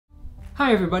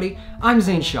Hi everybody, I'm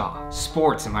Zane Shaw.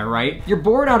 Sports, am I right? You're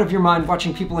bored out of your mind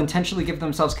watching people intentionally give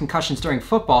themselves concussions during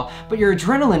football, but your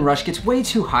adrenaline rush gets way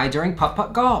too high during Putt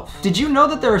Putt Golf. Did you know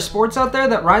that there are sports out there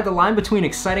that ride the line between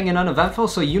exciting and uneventful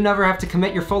so you never have to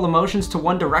commit your full emotions to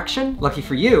one direction? Lucky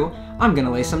for you, I'm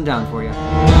gonna lay some down for you.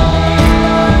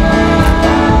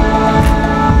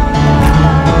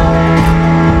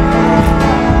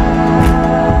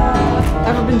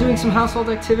 Ever been doing some household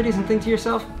activities and think to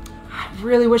yourself, I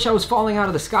really wish I was falling out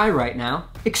of the sky right now?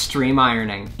 Extreme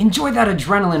ironing. Enjoy that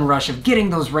adrenaline rush of getting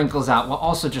those wrinkles out while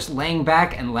also just laying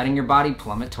back and letting your body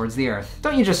plummet towards the earth.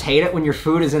 Don't you just hate it when your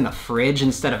food is in the fridge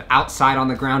instead of outside on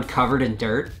the ground covered in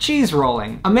dirt? Cheese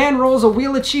rolling. A man rolls a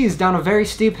wheel of cheese down a very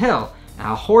steep hill.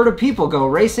 A horde of people go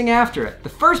racing after it. The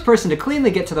first person to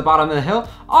cleanly get to the bottom of the hill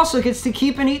also gets to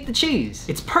keep and eat the cheese.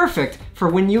 It's perfect for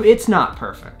when it's not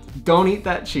perfect. Don't eat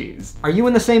that cheese. Are you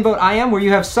in the same boat I am, where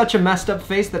you have such a messed up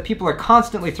face that people are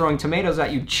constantly throwing tomatoes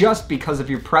at you just because of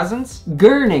your presence?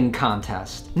 Gurning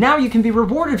contest. Now you can be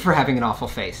rewarded for having an awful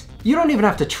face. You don't even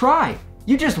have to try.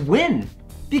 You just win.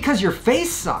 Because your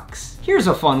face sucks. Here's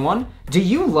a fun one. Do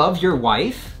you love your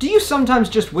wife? Do you sometimes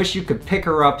just wish you could pick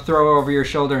her up, throw her over your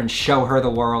shoulder, and show her the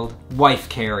world? Wife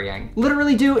carrying.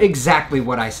 Literally do exactly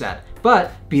what I said,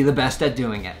 but be the best at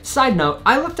doing it. Side note,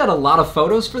 I looked at a lot of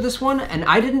photos for this one, and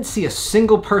I didn't see a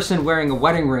single person wearing a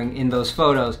wedding ring in those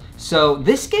photos, so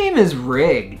this game is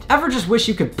rigged. Ever just wish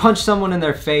you could punch someone in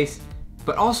their face,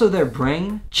 but also their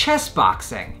brain? Chess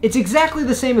boxing. It's exactly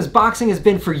the same as boxing has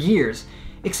been for years,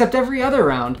 except every other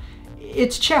round,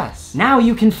 it's chess. Now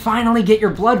you can finally get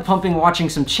your blood pumping watching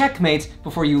some checkmates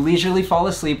before you leisurely fall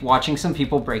asleep watching some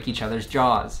people break each other's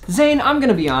jaws. Zane, I'm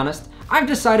gonna be honest, I've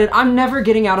decided I'm never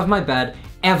getting out of my bed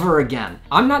ever again.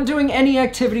 I'm not doing any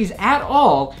activities at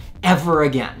all ever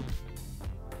again.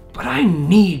 But I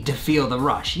need to feel the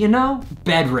rush, you know?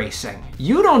 Bed racing.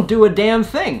 You don't do a damn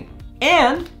thing.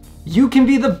 And you can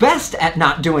be the best at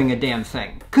not doing a damn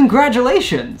thing.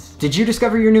 Congratulations! Did you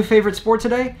discover your new favorite sport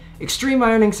today? Extreme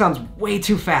ironing sounds way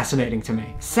too fascinating to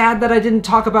me. Sad that I didn't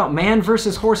talk about man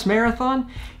versus horse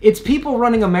marathon. It's people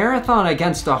running a marathon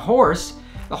against a horse.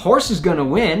 The horse is gonna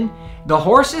win. The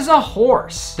horse is a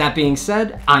horse. That being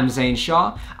said, I'm Zane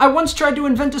Shaw. I once tried to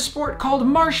invent a sport called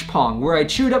marsh pong, where I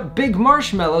chewed up big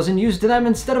marshmallows and used them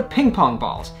instead of ping pong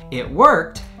balls. It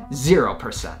worked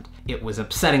 0%. It was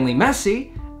upsettingly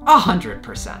messy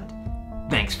 100%.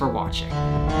 Thanks for watching.